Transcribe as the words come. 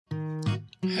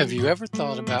Have you ever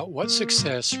thought about what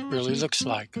success really looks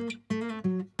like?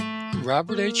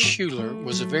 Robert H. Schuller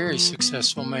was a very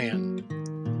successful man.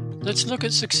 Let's look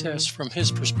at success from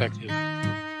his perspective.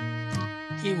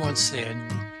 He once said,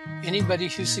 "Anybody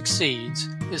who succeeds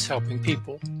is helping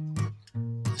people."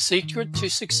 The secret to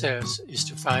success is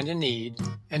to find a need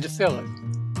and to fill it,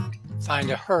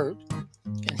 find a hurt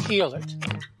and heal it,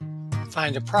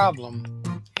 find a problem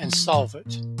and solve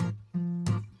it.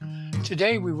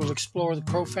 Today we will explore the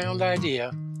profound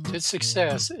idea that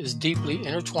success is deeply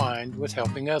intertwined with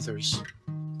helping others.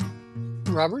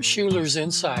 Robert Schuller's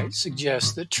insight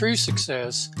suggests that true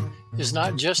success is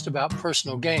not just about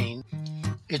personal gain,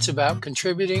 it's about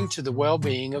contributing to the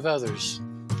well-being of others.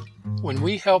 When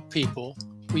we help people,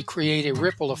 we create a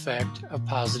ripple effect of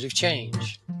positive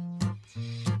change.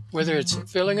 Whether it's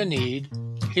filling a need,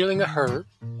 healing a hurt,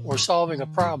 or solving a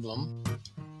problem,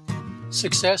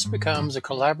 success becomes a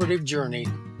collaborative journey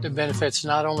that benefits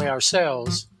not only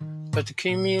ourselves, but the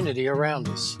community around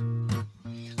us.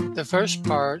 The first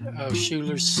part of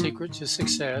Schuller's secret to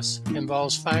success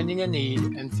involves finding a need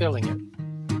and filling it.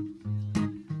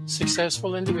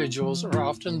 Successful individuals are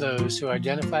often those who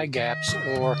identify gaps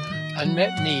or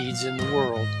unmet needs in the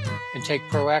world and take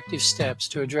proactive steps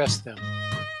to address them.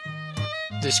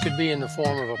 This could be in the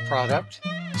form of a product,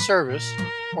 service,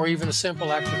 or even a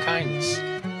simple act of kindness.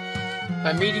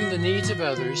 By meeting the needs of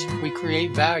others, we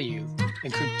create value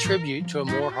and contribute to a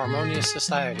more harmonious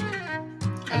society.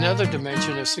 Another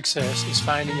dimension of success is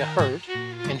finding a hurt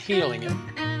and healing it.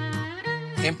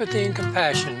 Empathy and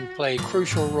compassion play a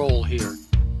crucial role here.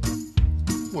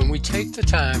 When we take the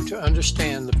time to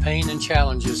understand the pain and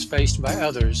challenges faced by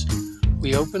others,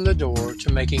 we open the door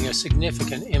to making a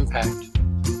significant impact.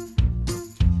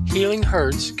 Healing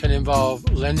hurts can involve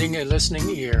lending a listening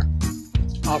ear,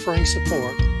 offering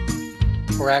support,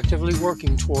 or actively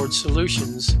working towards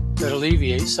solutions that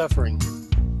alleviate suffering.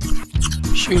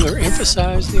 Schuller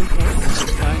emphasized the importance of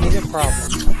finding a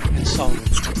problem and solving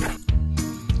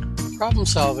it. Problem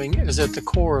solving is at the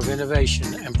core of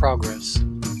innovation and progress.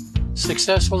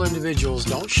 Successful individuals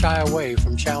don't shy away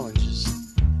from challenges.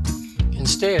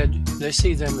 Instead, they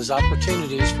see them as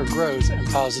opportunities for growth and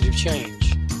positive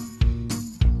change.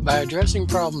 By addressing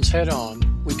problems head-on,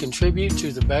 we contribute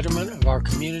to the betterment of our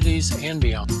communities and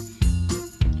beyond.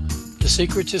 The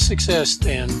secret to success,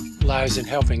 then, lies in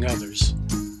helping others.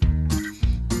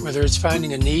 Whether it's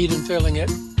finding a need and filling it,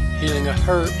 healing a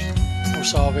hurt, or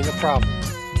solving a problem,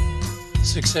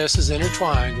 success is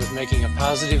intertwined with making a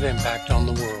positive impact on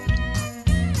the world.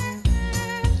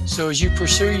 So as you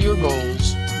pursue your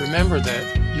goals, remember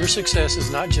that your success is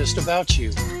not just about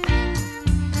you.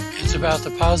 It's about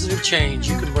the positive change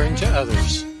you can bring to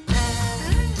others.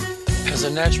 As a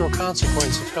natural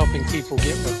consequence of helping people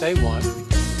get what they want,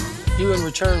 you in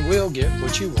return will get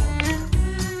what you want.